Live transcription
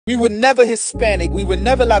We were never Hispanic. We were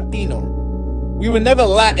never Latino. We were never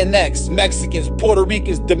Latinx, Mexicans, Puerto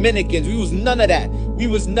Ricans, Dominicans. We was none of that. We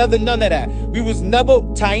was never none of that. We was never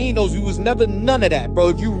Tainos. We was never none of that, bro.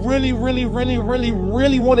 If you really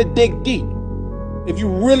want to dig deep, if you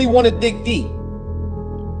really want to dig deep,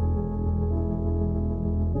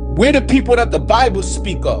 we're the people that the Bible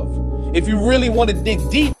speak of. If you really want to dig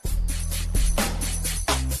deep.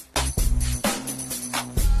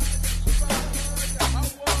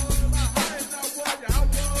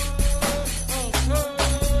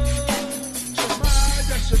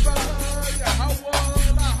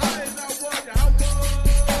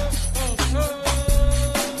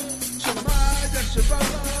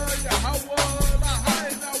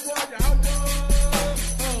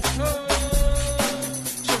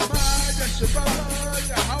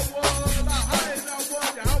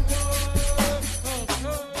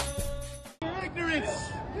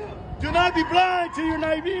 Do not be blind to your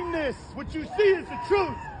naiveness. What you see is the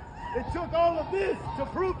truth. It took all of this to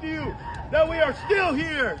prove to you that we are still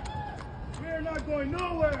here. We are not going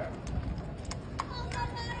nowhere.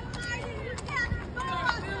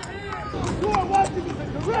 You are watching this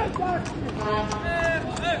as a red document.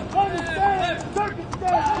 Understand the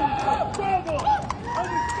circumstances of struggle.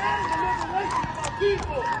 Understand the liberation of our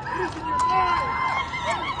people. This is your mind.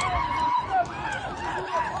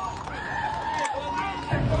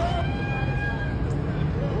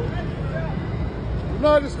 The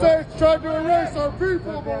United States tried to erase our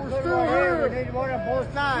people, but we're still here. We need one on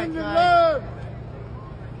both sides. Indian land.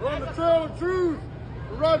 We're on the trail of truth.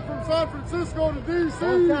 We're riding from San Francisco to D.C.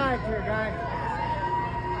 Both sides here, guys.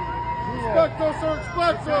 Respect us or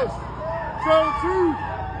expect us. Trail of truth.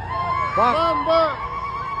 Stand back.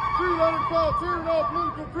 312 here now,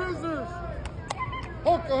 political prisoners.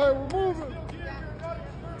 Okay, we're moving.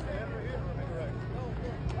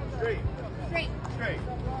 Straight.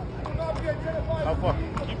 How far?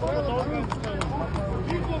 Keep on the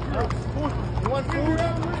You want food?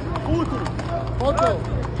 Food.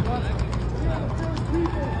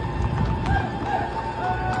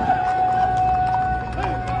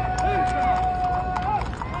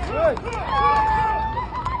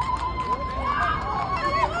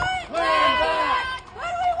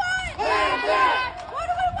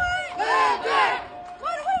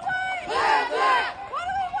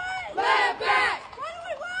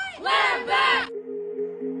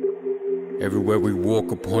 Everywhere we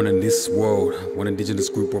walk upon in this world, one indigenous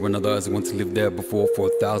group or another has once lived there before for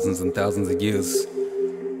thousands and thousands of years.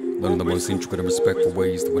 Learn the most intricate and respectful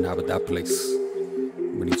ways to inhabit that place.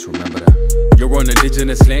 We need to remember that. You're on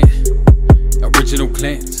indigenous land, original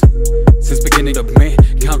clans. Since beginning of man,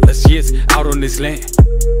 countless years out on this land.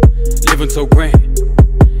 Living so grand,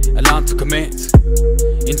 alarm to commands,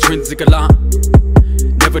 intrinsic alarm.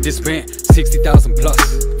 Never disband, 60,000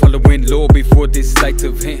 plus. Following law before this sight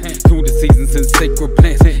of hand. Through the seasons and sacred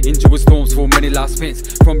plants. Injurious storms for many lost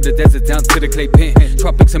spans. From the desert down to the clay pan.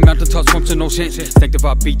 Tropics and mountaintops, swamps and oceans.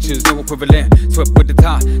 Sanctified beaches, no equivalent. Swept with the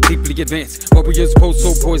tide, deeply advanced. Warriors pose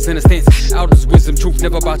so poised in a stance. Outers wisdom, truth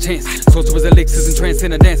never by chance. Sorcerers, elixirs and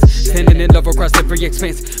transcendence. Standing in love across every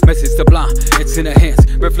expanse. Message sublime, it's in her hands.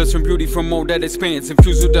 Breathless from beauty from all that expands.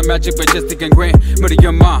 Infused with the magic, majestic and grand.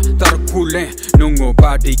 Muriyama, thought of cool land. Nungo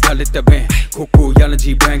body, call it the band. Koko,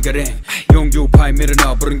 Yalanji, Bangarang. Yong Yu Pai,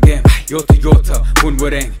 Mirana, Brungam. Yota,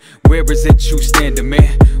 Bunwarang. Where is it you standing,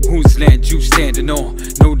 man? Whose land you standing on?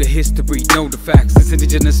 Know the history, know the facts. It's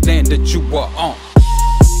indigenous land that you are on.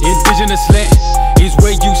 Indigenous land is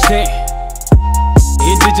where you stand.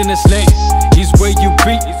 Indigenous land is where you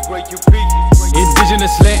be.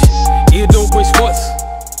 Indigenous land, it always was.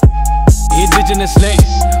 Indigenous land,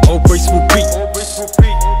 always will be.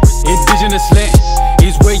 Indigenous land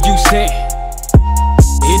is where you stand.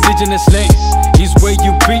 Indigenous land is where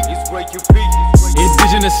you be.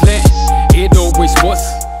 Indigenous land, it always was.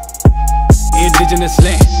 Indigenous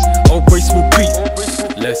land, always will be.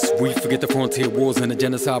 Lest we forget the frontier wars and the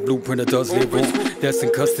genocide blueprint that does live on. That's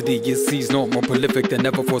in custody, it sees no more prolific than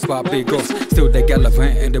ever forced by big girls. Still they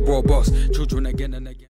gallivant and they raw boss. Children again and again.